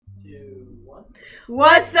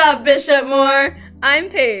What's up, Bishop Moore? I'm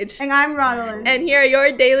Paige. And I'm Rodolin. And here are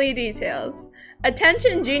your daily details.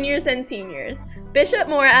 Attention juniors and seniors. Bishop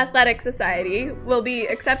Moore Athletic Society will be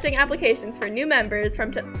accepting applications for new members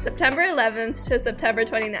from September 11th to September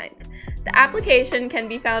 29th. The application can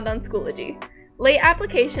be found on Schoology. Late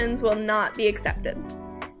applications will not be accepted.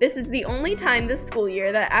 This is the only time this school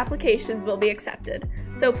year that applications will be accepted,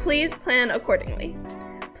 so please plan accordingly.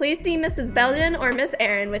 Please see Mrs. Belden or Miss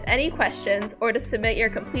Aaron with any questions or to submit your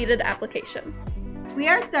completed application. We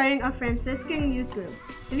are starting a Franciscan youth group.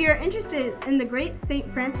 If you are interested in the great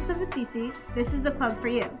St. Francis of Assisi, this is the club for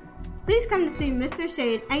you. Please come to see Mr.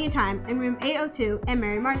 Shade anytime in room 802 and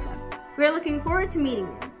Mary Martha. We are looking forward to meeting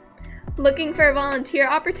you. Looking for a volunteer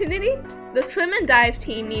opportunity? The swim and dive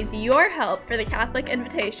team needs your help for the Catholic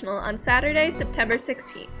Invitational on Saturday, September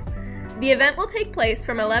 16th. The event will take place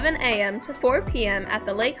from 11 a.m. to 4 p.m. at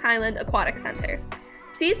the Lake Highland Aquatic Center.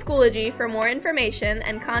 See Schoology for more information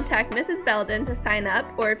and contact Mrs. Belden to sign up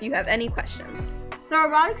or if you have any questions. The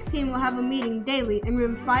robotics team will have a meeting daily in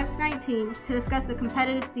room 519 to discuss the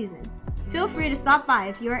competitive season. Feel free to stop by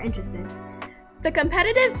if you are interested. The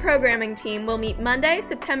competitive programming team will meet Monday,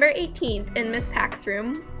 September 18th in Miss Pack's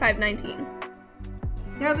room, 519.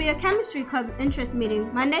 There will be a chemistry club interest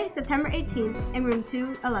meeting Monday, September 18th in room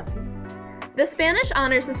 211. The Spanish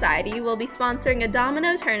Honor Society will be sponsoring a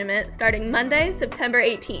domino tournament starting Monday, September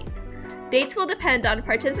 18th. Dates will depend on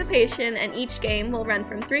participation and each game will run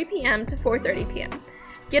from 3 p.m. to 4:30 p.m.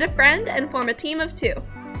 Get a friend and form a team of 2.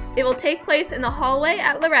 It will take place in the hallway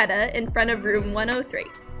at Loretta in front of room 103.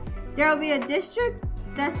 There will be a district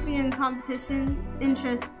thespian competition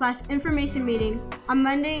interest/information meeting on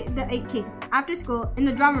Monday the 18th after school in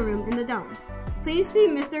the drama room in the Dome. Please see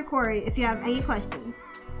Mr. Corey if you have any questions.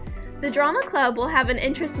 The Drama Club will have an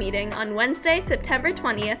interest meeting on Wednesday, September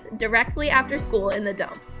 20th directly after school in the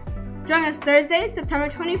Dome. Join us Thursday, September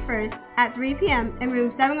 21st at 3 p.m. in room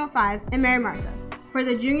 705 in Mary Martha for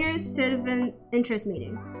the Junior Citizen Interest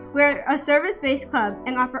Meeting. We are a service-based club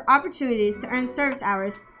and offer opportunities to earn service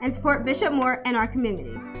hours and support Bishop Moore and our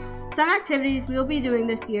community. Some activities we will be doing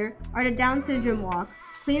this year are the Down Syndrome Walk,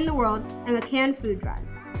 Clean the World, and the Canned Food Drive.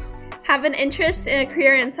 Have an interest in a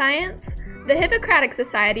career in science? The Hippocratic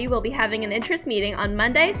Society will be having an interest meeting on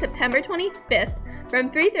Monday, September 25th from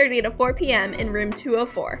 3:30 to 4 p.m. in room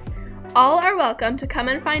 204. All are welcome to come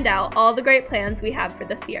and find out all the great plans we have for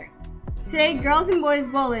this year. Today, Girls and Boys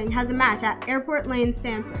Bowling has a match at Airport Lane,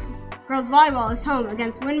 Sanford. Girls Volleyball is home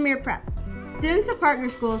against Windermere Prep. Students of partner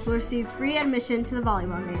schools will receive free admission to the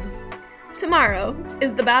volleyball game. Tomorrow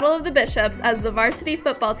is the Battle of the Bishops as the varsity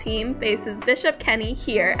football team faces Bishop Kenny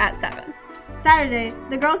here at 7. Saturday,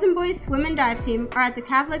 the Girls and Boys Swim and Dive team are at the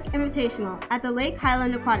Catholic Invitational at the Lake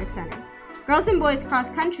Highland Aquatic Center. Girls and Boys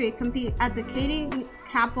Cross Country compete at the Katie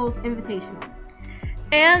Capples Invitational.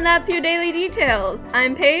 And that's your daily details.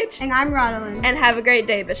 I'm Paige. And I'm Rodolin. And have a great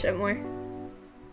day, Bishop Moore.